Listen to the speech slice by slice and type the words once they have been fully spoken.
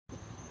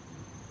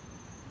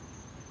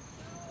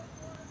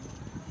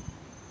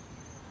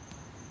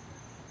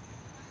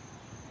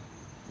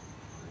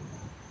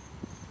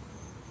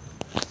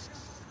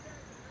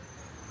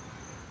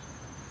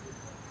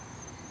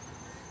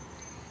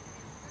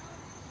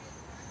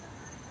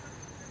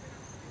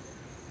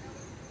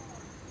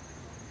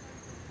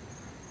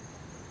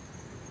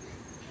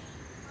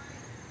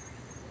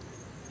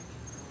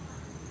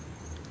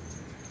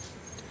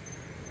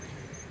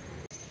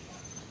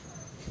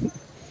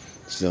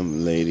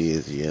Some lady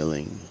is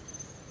yelling.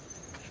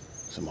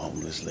 Some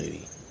homeless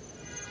lady.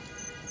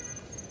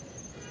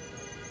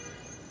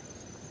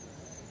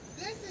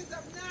 This is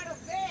not a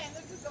van.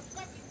 This is a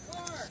fucking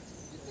car.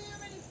 You see how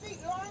many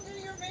feet longer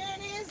your van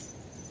is?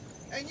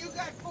 And you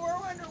got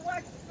 400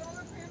 watts of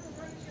solar panels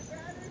running your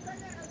battery right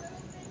now. A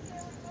little thing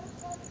there with no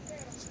solar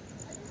panels.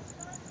 I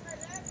just charged my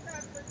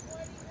laptop for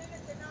 20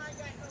 minutes and now I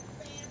got no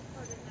fan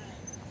for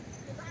tonight.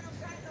 Because I don't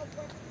got no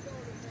fucking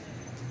solar panels.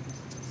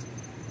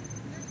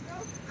 There's no,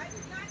 I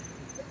did not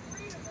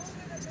agree to move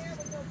in a van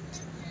with no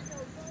kitchen,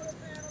 no solar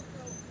panels,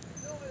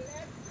 no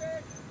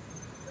electric,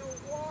 no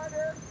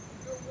water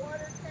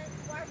tank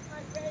to wash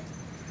my face.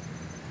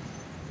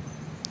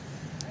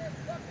 I am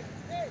fucking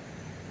pissed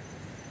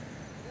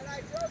that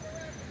I drove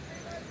around for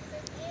 3 months with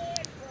this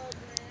ad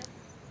program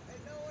and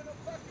no one will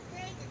fucking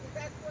take it because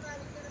that's when I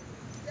was going to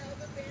sell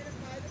the van and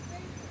buy the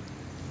paper.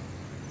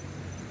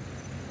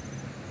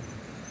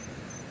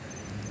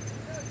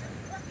 No, you're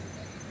fucking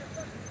digging your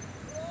fucking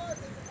claws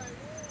into my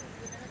wounds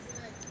and acting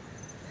like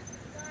this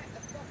is not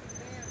a fucking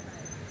van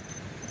right.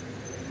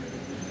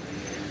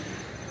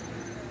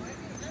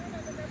 I don't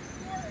have enough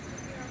storage in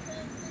here. I'm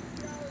paying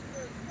 $60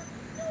 for a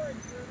fucking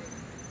storage unit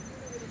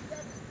with a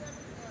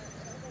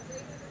almost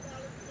 $800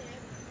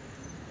 tent.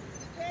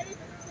 You can't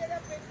even sit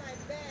up in my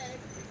bed.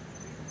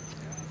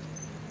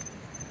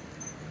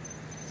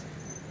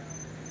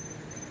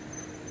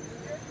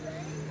 You're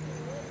crazy.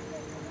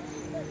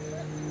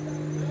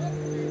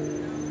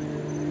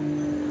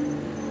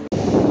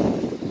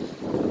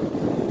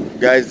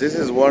 Guys, this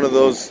is one of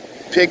those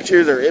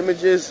pictures or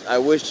images I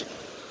wish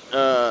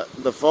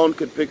the phone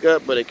could pick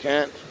up, but it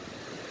can't.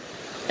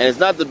 And it's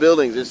not the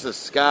buildings, it's the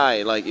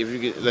sky. Like, if you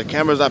get, the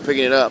camera's not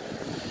picking it up.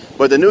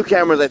 But the new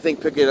cameras, I think,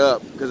 pick it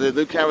up. Because the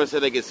new cameras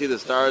said they could see the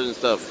stars and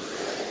stuff.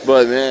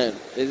 But man,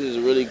 this is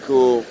really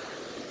cool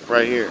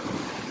right here.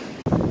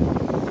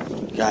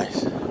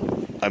 Guys,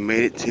 I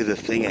made it to the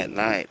thing at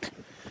night.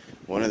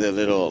 One of the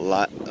little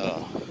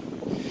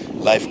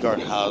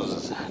lifeguard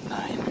houses at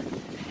night.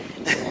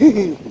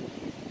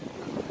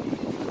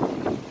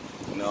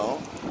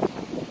 No?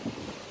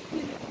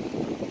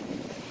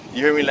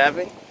 You hear me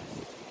laughing?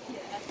 Yeah,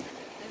 I think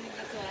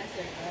that's what I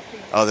said.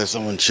 Oh, there's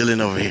someone chilling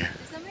over here.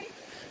 Somebody?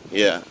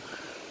 Yeah.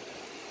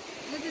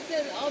 Because it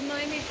says Old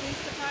Miami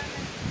Police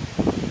Department.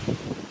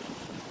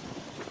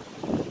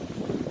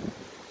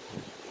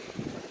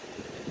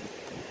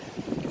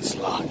 It's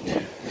locked.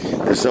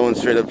 There's someone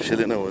straight up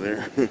chilling over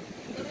there. Oh, there is?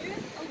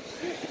 Oh,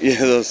 shit. Yeah,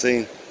 they'll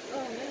sing. Oh,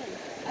 man.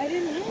 I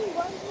didn't know.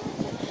 Why did you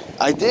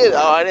I did.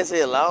 Oh, I didn't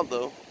say it loud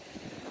though.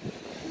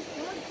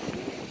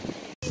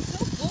 I'm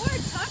so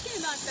bored talking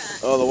about that.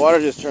 Oh, the water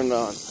just turned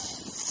on.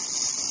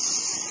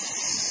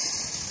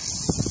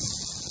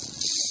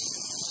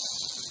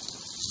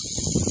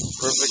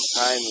 Perfect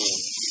timing.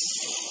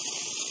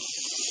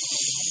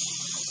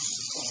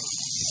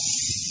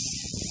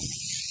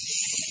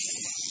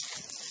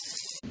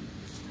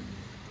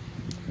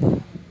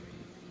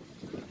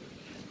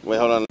 Wait,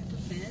 hold on.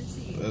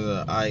 Fancy. There's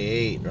an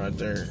I-8 right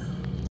there.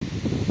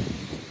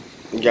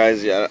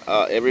 Guys, yeah,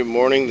 every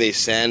morning they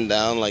sand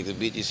down like the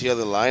beach. You see all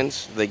the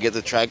lines? They get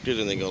the tractors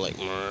and they go like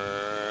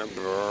brr,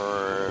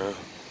 brr,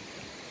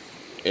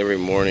 every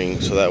morning,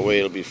 so that way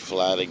it'll be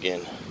flat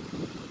again.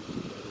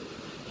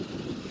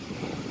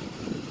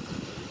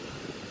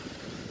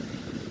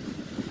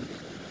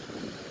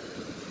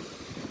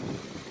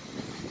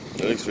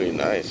 It looks really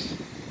nice.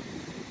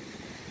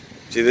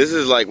 See, this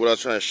is like what I was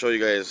trying to show you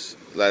guys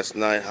last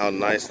night, how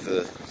nice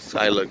the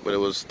sky looked, but it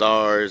was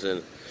stars,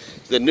 and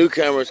the new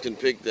cameras can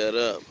pick that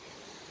up.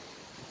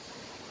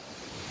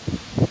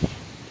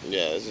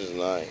 Yeah, this is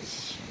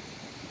nice.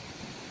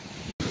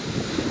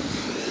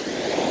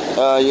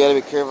 You gotta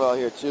be careful out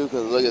here too,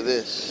 because look at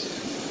this.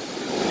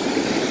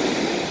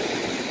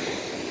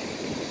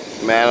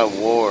 Man of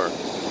war.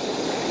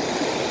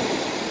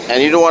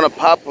 And you don't want to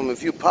pop them.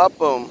 If you pop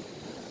them,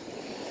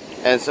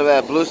 and some of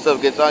that blue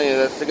stuff gets on you,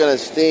 that's gonna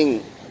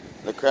sting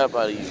the crap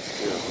out of you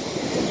too.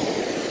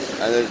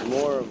 And there's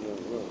more of them.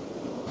 Look.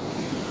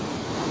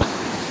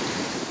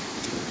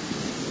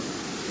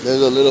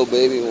 There's a little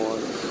baby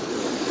one.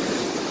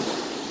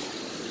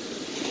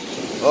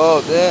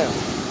 Oh damn.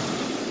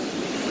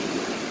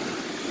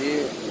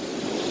 Here.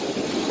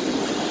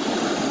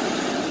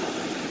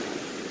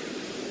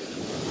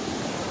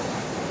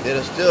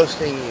 It'll still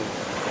sting you.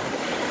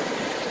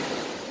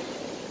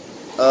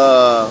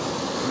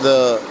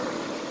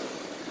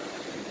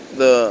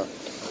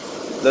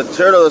 The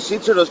turtle, the sea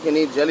turtles can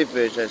eat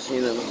jellyfish. I've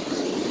seen them.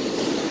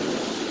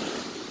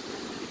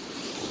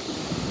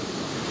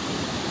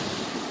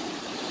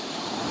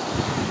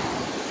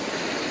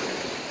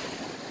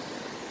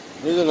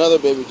 Here's another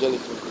baby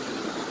jellyfish.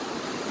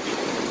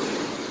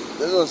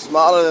 This one's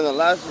smaller than the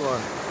last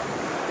one.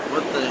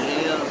 What the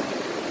hell?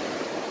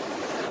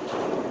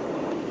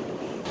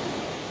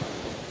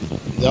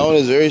 That one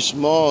is very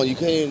small. You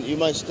can't even, you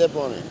might step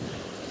on it.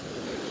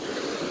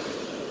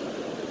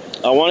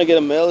 I want to get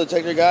a metal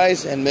detector,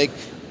 guys, and make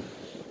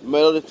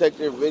metal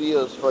detector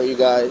videos for you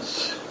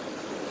guys.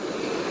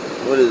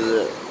 What is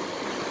it?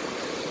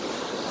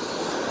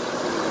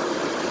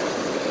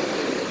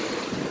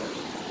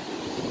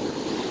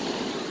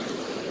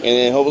 And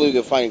then hopefully we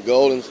can find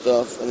gold and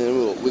stuff, and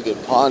then we can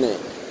pawn it.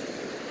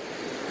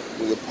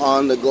 We can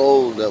pawn the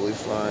gold that we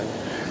find.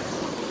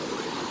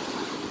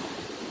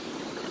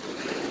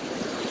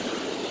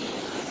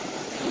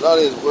 Look at all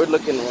these weird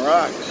looking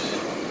rocks.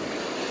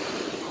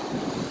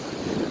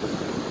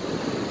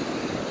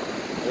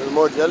 There's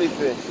more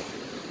jellyfish.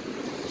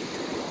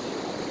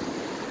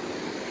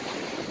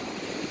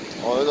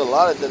 Oh, there's a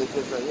lot of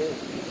jellyfish right here.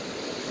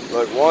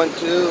 Look, 1,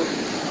 2,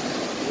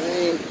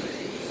 3,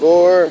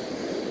 4,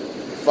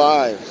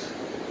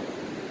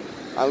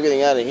 5. I'm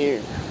getting out of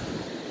here.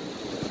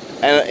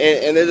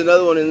 And there's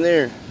another one in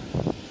there.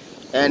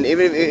 And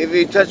even if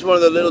you touch one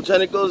of the little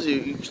tentacles,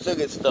 you still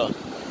get stuck.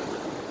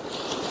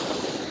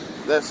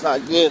 That's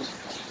not good.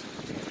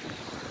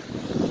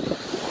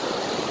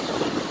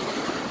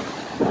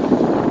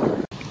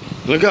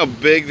 Look how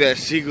big that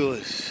seagull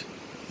is.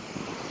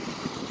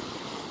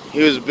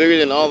 He was bigger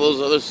than all those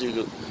other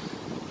seagulls.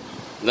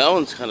 That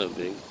one's kind of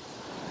big.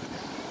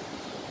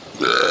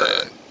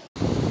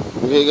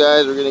 Okay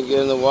guys, we're gonna get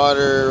in the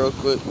water real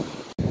quick.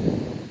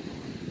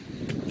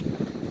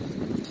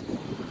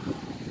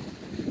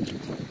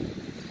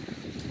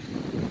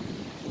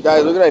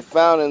 Guys, look what I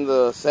found in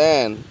the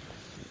sand.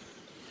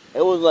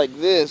 It was like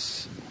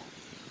this.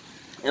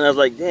 And I was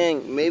like,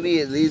 dang, maybe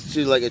it leads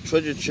to like a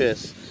treasure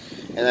chest.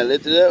 And I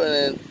lifted it up and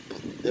then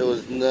there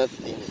was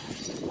nothing.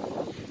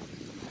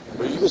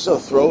 But you can still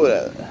throw it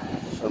at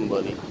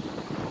somebody.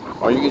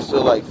 Or you can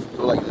still like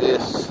go like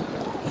this.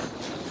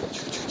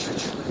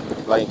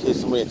 Like in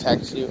case somebody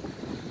attacks you.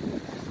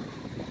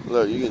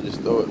 Look, you can just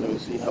throw it. Let me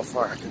see how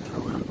far I can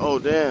throw it. Oh,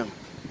 damn.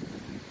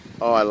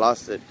 Oh, I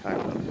lost it,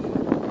 kind of.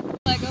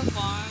 Like a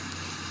farm.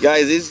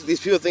 Guys, these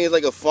people think it's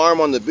like a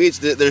farm on the beach.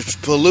 They're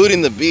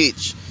polluting the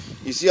beach.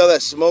 You see all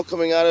that smoke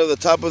coming out of the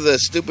top of the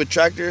stupid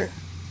tractor?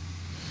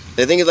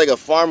 They think it's like a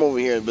farm over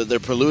here, but they're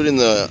polluting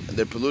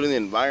the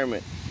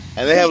environment.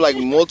 And they have like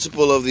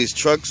multiple of these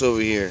trucks over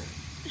here.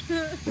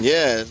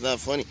 Yeah, it's not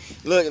funny.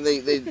 Look,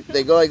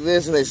 they go like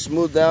this and they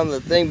smooth down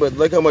the thing, but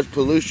look how much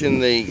pollution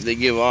they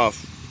give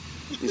off.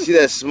 You see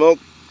that smoke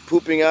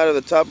pooping out of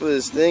the top of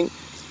this thing?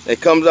 It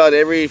comes out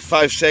every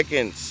 5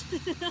 seconds.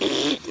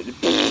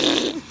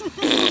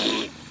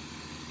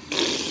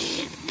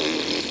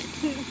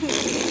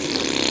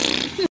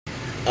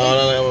 Oh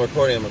no, I'm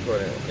recording.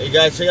 Hey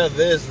guys, check out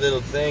this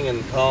little thing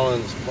in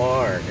Collins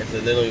Park. It's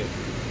a little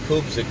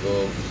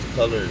poopsicle of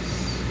colors.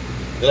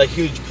 They're like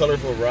huge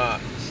colorful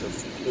rocks of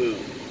poop.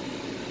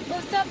 Oh,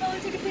 stop, I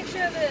want to take a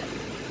picture of it.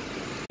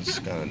 It's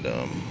kind of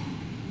dumb.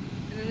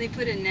 And then they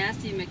put a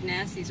nasty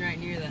McNasty's right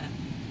near that.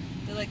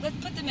 They're like, let's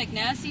put the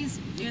McNasty's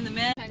near the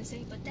man. Trying to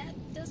say, but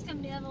those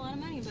companies have a lot of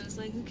money, but it's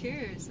like, who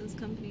cares? Those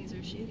companies are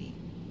shitty.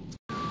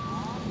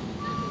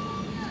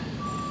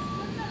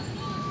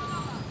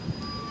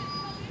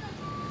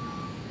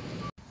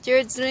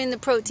 Jared's doing the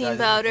protein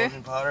powder.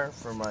 Protein powder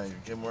for my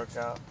gym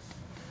workout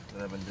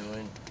that I've been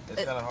doing.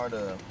 It's kind of hard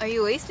to... Are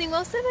you wasting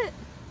most of it?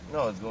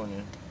 No, it's going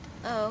in.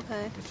 Oh,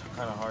 okay. It's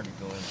kind of hard to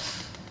go in.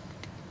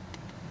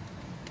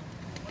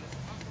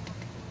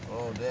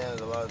 Oh, damn,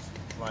 there's a lot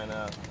flying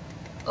out.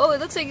 Oh,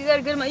 it looks like you got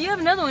a good amount. You have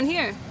another one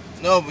here.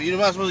 No, but you're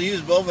not supposed to use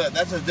both of that.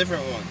 That's a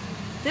different one.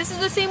 This is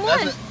the same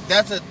one.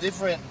 That's a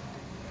different...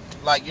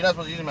 Like, you're not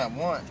supposed to use them at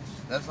once.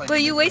 That's like...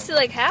 But you wasted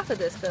like half of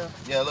this, though.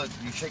 Yeah, look,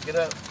 you shake it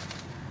up.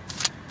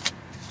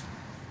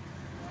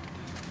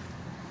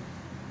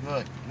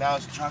 Look, now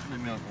it's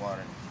chocolate milk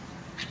water.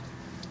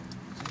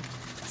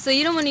 So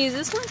you don't want to use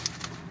this one?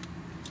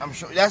 I'm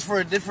sure that's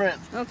for a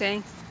different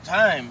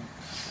time.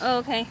 Oh,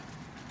 okay.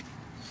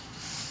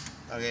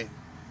 Okay.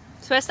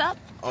 Press up?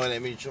 Oh, and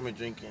let me show me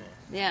drinking it.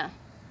 Yeah.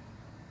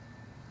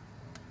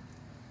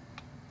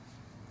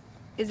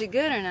 Is it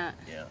good or not?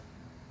 Yeah.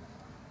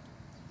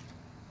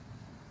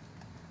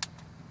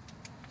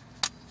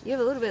 You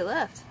have a little bit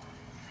left.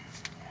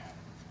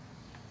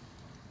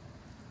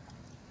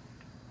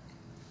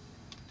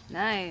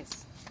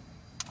 Nice.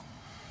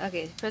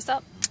 Okay, press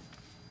up.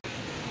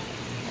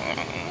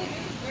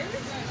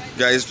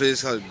 Guys, this place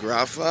is called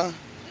Grafa.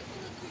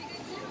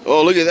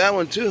 Oh, look at that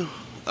one too.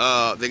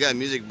 They got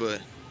music,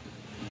 but...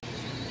 I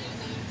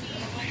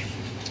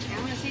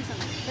want to see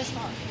something. Press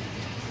pause.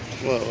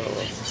 Whoa.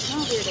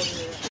 Don't do it over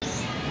there.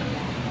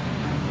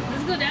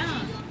 Let's go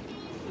down.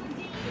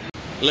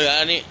 Look,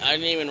 I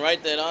didn't even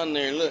write that on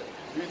there. Look,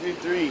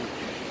 333.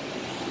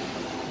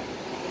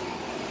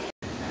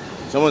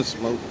 Someone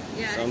smoked.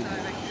 Yeah, something. I saw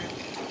it right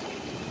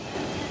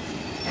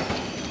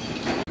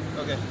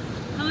there. Okay.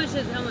 How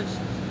much?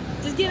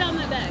 Just get out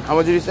my bag. How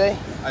much did you say?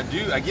 I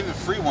give a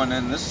free one,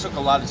 and this took a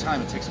lot of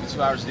time. It takes me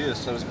 2 hours to do this,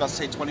 so I was about to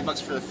say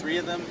 $20 for the 3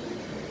 of them.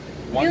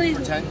 One Really?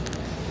 for 10.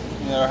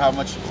 You know how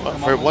much?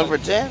 For 1 for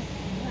 10?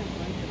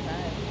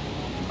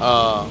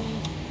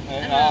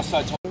 And also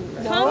I told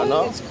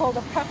No. It's called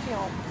a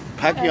papillon.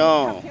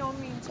 Papillon. And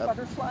papillon means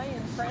butterfly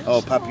in French.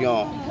 Oh,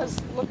 papillon. Because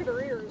look at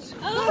her ears.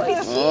 Oh,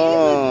 she's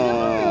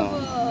Oh.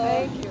 adorable.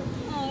 Thank you.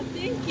 Oh,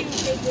 thank you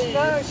for this.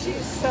 No,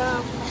 she's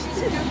a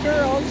good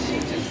girl. She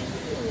just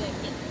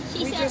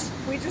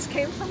We just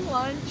came from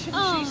lunch,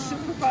 and she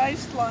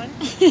supervised lunch.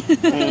 She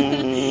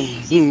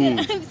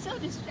said, I'm so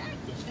distracted.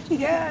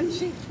 Yeah, and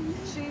she's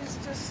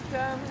just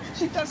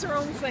she does her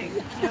own thing,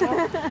 you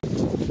know.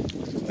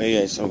 Hey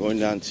guys, so I'm going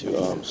down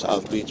to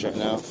South Beach right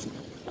now.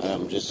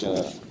 I'm just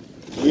gonna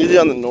usually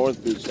on the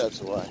North Beach.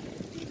 That's why.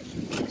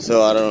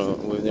 So I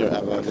don't know.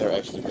 I've never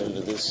actually been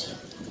to this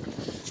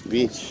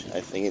beach.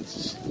 I think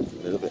it's a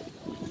little bit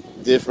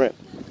different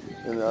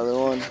than the other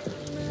one.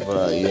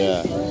 But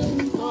yeah.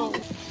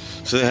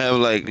 So they have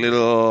like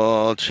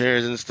little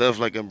chairs and stuff,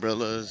 like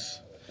umbrellas,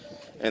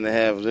 and they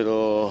have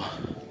little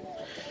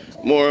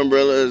more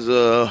umbrellas,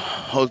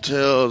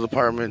 hotels,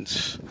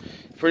 apartments.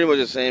 Pretty much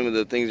the same.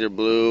 The things are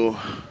blue,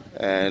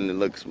 and it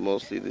looks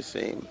mostly the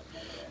same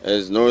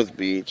as North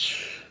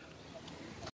Beach.